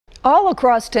All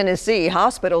across Tennessee,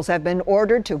 hospitals have been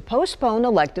ordered to postpone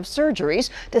elective surgeries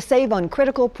to save on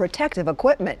critical protective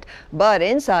equipment. But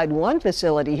inside one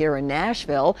facility here in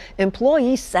Nashville,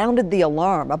 employees sounded the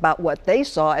alarm about what they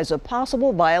saw as a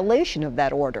possible violation of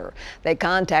that order. They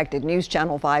contacted News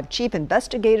Channel 5 Chief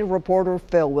Investigative Reporter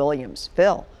Phil Williams.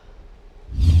 Phil.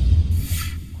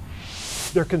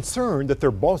 They're concerned that their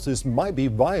bosses might be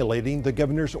violating the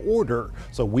governor's order,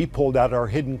 so we pulled out our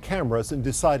hidden cameras and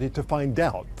decided to find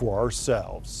out for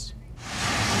ourselves.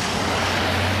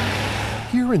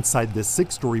 Here inside this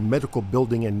six-story medical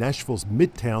building in Nashville's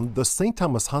Midtown, the St.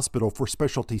 Thomas Hospital for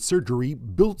Specialty Surgery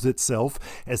builds itself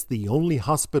as the only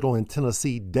hospital in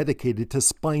Tennessee dedicated to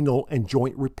spinal and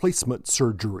joint replacement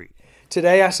surgery.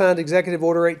 Today I signed Executive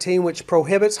Order 18, which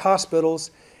prohibits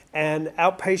hospitals and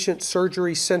outpatient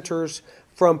surgery centers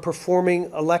from performing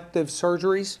elective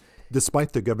surgeries.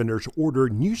 Despite the governor's order,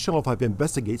 News Channel 5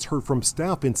 Investigates heard from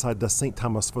staff inside the St.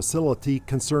 Thomas facility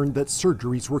concerned that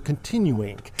surgeries were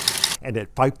continuing. And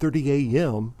at 5:30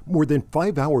 a.m., more than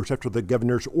 5 hours after the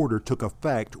governor's order took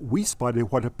effect, we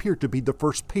spotted what appeared to be the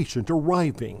first patient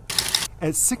arriving.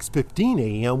 At 6:15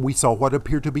 a.m., we saw what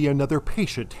appeared to be another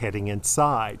patient heading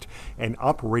inside. An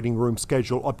operating room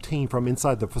schedule obtained from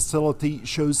inside the facility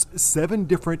shows 7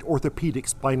 different orthopedic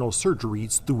spinal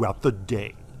surgeries throughout the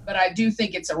day. But I do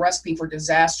think it's a recipe for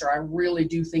disaster. I really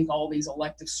do think all these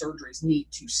elective surgeries need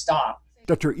to stop.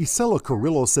 Dr. Isela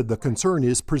Carrillo said the concern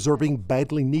is preserving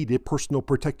badly needed personal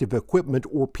protective equipment,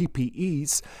 or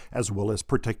PPEs, as well as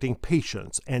protecting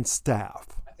patients and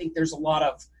staff. I think there's a lot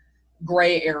of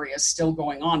gray areas still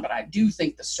going on, but I do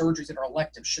think the surgeries that are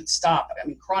elective should stop. I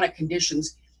mean, chronic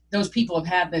conditions, those people have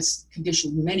had this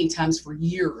condition many times for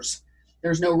years.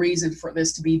 There's no reason for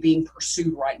this to be being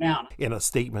pursued right now. In a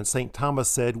statement, St. Thomas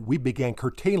said, "We began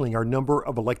curtailing our number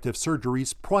of elective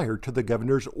surgeries prior to the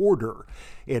governor's order."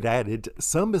 It added,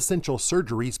 "Some essential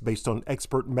surgeries based on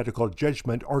expert medical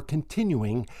judgment are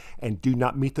continuing and do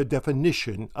not meet the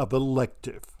definition of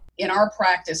elective." In our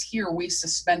practice here, we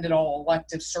suspended all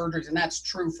elective surgeries, and that's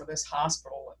true for this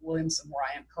hospital at Williamson, where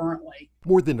I am currently.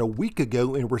 More than a week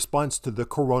ago, in response to the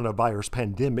coronavirus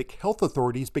pandemic, health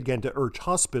authorities began to urge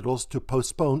hospitals to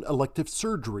postpone elective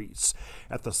surgeries.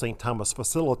 At the St. Thomas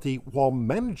facility, while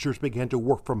managers began to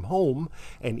work from home,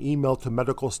 an email to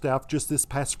medical staff just this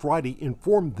past Friday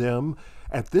informed them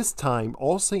at this time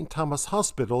all St. Thomas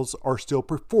hospitals are still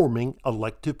performing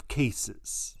elective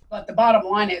cases. But the bottom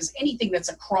line is anything that's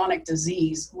a chronic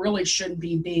disease really shouldn't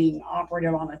be being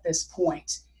operated on at this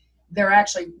point. They're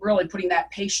actually really putting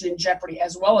that patient in jeopardy,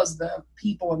 as well as the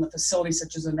people in the facility,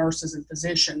 such as the nurses and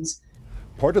physicians.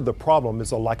 Part of the problem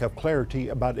is a lack of clarity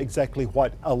about exactly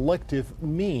what elective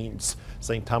means.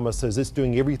 St. Thomas says it's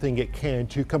doing everything it can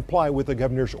to comply with the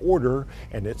governor's order,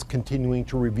 and it's continuing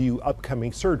to review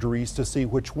upcoming surgeries to see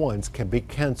which ones can be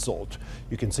canceled.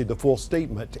 You can see the full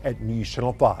statement at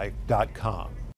newschannel5.com.